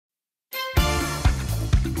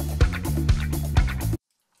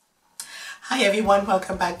Hi everyone,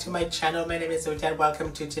 welcome back to my channel. My name is Odette.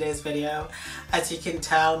 Welcome to today's video. As you can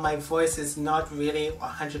tell, my voice is not really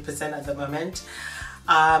 100% at the moment.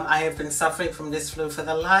 I have been suffering from this flu for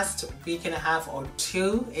the last week and a half or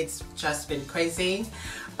two. It's just been crazy.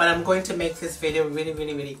 But I'm going to make this video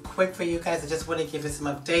really quick for you guys. I just want to give you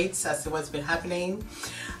some updates as to what's been happening.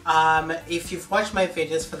 If you've watched my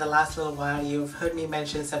videos for the last little while, you've heard me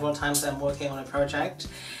mention several times that I'm working on a project.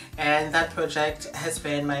 And that project has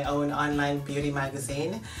been my own online beauty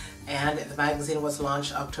magazine. And the magazine was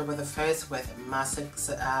launched October the 1st with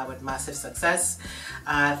massive success.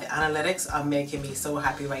 The analytics are making me so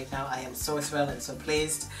happy right now. I am so thrilled and so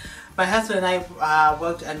pleased. My husband and I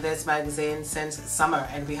worked on this magazine since summer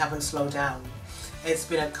and we haven't slowed down. It's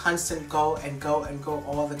been a constant go and go and go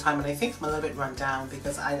all the time, and I think I'm a little bit run down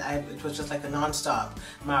because it was just like a non-stop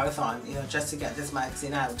marathon, you know, just to get this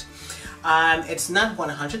magazine out. It's not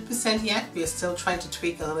 100% yet. We're still trying to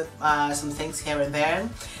tweak a little bit, some things here and there,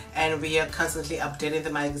 and we are constantly updating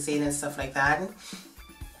the magazine and stuff like that.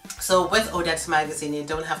 So with Odette's magazine, you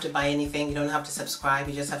don't have to buy anything, you don't have to subscribe,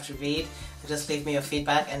 you just have to read. Just leave me your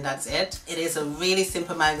feedback and that's it. It is a really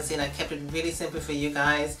simple magazine. I kept it really simple for you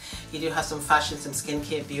guys. You do have some fashion, some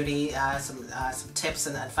skincare, beauty, some tips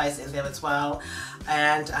and advice in there as well.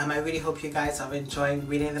 And I really hope you guys are enjoying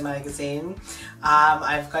reading the magazine.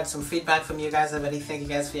 I've got some feedback from you guys already. Thank you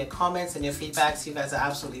guys for your comments and your feedbacks. You guys are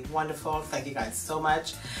absolutely wonderful. Thank you guys so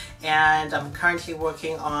much. And I'm currently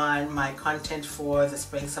working on my content for the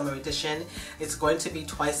spring summer edition. It's going to be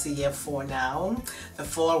twice a year for now. The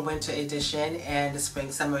fall winter edition and the spring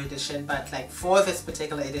summer edition, but like for this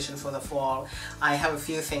particular edition for the fall, I have a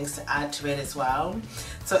few things to add to it as well.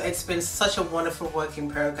 So it's been such a wonderful work in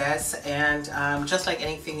progress, and just like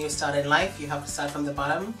anything you start in life, you have to start from the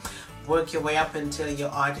bottom, work your way up until your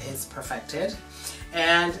art is perfected.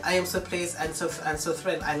 And I am so pleased and so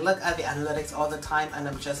thrilled. I look at the analytics all the time and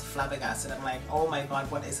I'm just flabbergasted. I'm like, oh my god,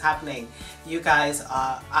 what is happening? You guys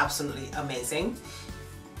are absolutely amazing.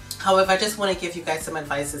 However, I just want to give you guys some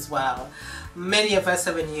advice as well. Many of us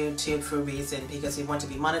are in YouTube for a reason, because we want to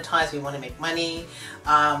be monetized, we want to make money,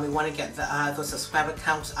 we want to get those subscriber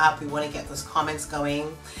counts up, we want to get those comments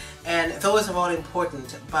going, and those are all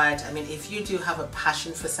important. But I mean, if you do have a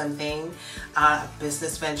passion for something, a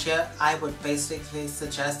business venture, I would basically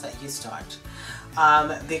suggest that you start.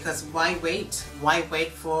 Because why wait? Why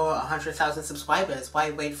wait for 100,000 subscribers?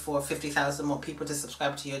 Why wait for 50,000 more people to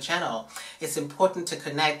subscribe to your channel? It's important to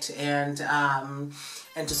connect and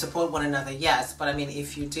to support one another, yes. But I mean,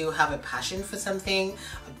 if you do have a passion for something,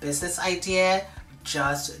 a business idea,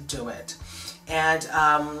 just do it. And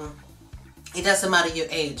it doesn't matter your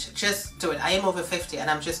age, just do it. I am over 50 and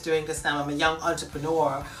I'm just doing this now. I'm a young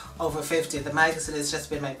entrepreneur over 50. The magazine has just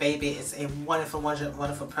been my baby. It's a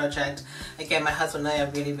wonderful project. Again, my husband and I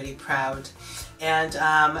are really proud. And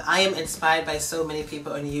I am inspired by so many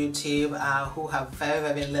people on YouTube who have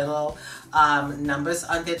very little numbers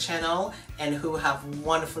on their channel and who have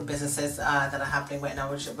wonderful businesses that are happening right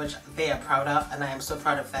now, which they are proud of, and I am so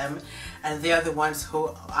proud of them. And they are the ones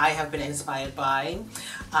who I have been inspired by.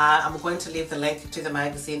 I'm going to leave the link to the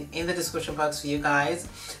magazine in the description box for you guys,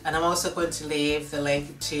 and I'm also going to leave the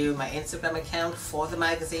link to my Instagram account for the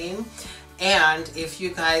magazine. And if you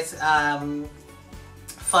guys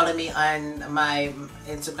follow me on my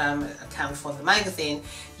Instagram account for the magazine,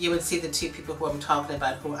 you would see the two people who I'm talking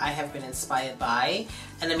about, who I have been inspired by.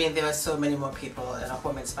 And I mean, there are so many more people who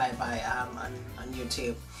I'm inspired by on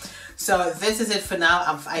YouTube. So this is it for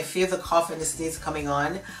now. I feel the cough and the sneeze coming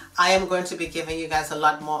on. I am going to be giving you guys a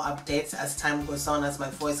lot more updates as time goes on, as my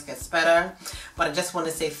voice gets better. But I just want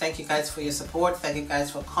to say thank you guys for your support. Thank you guys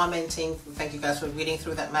for commenting. Thank you guys for reading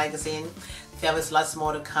through that magazine. There is lots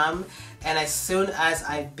more to come. And as soon as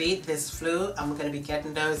I beat this flu, I'm going to be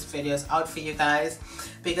getting those videos out for you guys,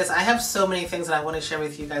 because I have so many things that I want to share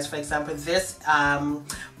with you guys. For example, this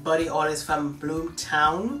body oil is from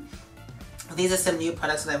Bloomtown. These are some new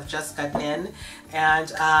products that I've just gotten in,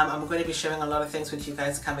 and I'm going to be sharing a lot of things with you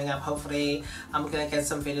guys coming up. Hopefully I'm going to get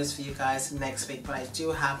some videos for you guys next week, but I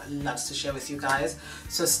do have lots to share with you guys.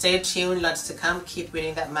 So stay tuned, lots to come. Keep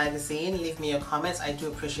reading that magazine. Leave me your comments. I do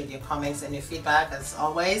appreciate your comments and your feedback as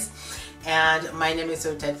always. And my name is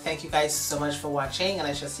Odette. Thank you guys so much for watching, and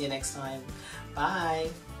I shall see you next time. Bye.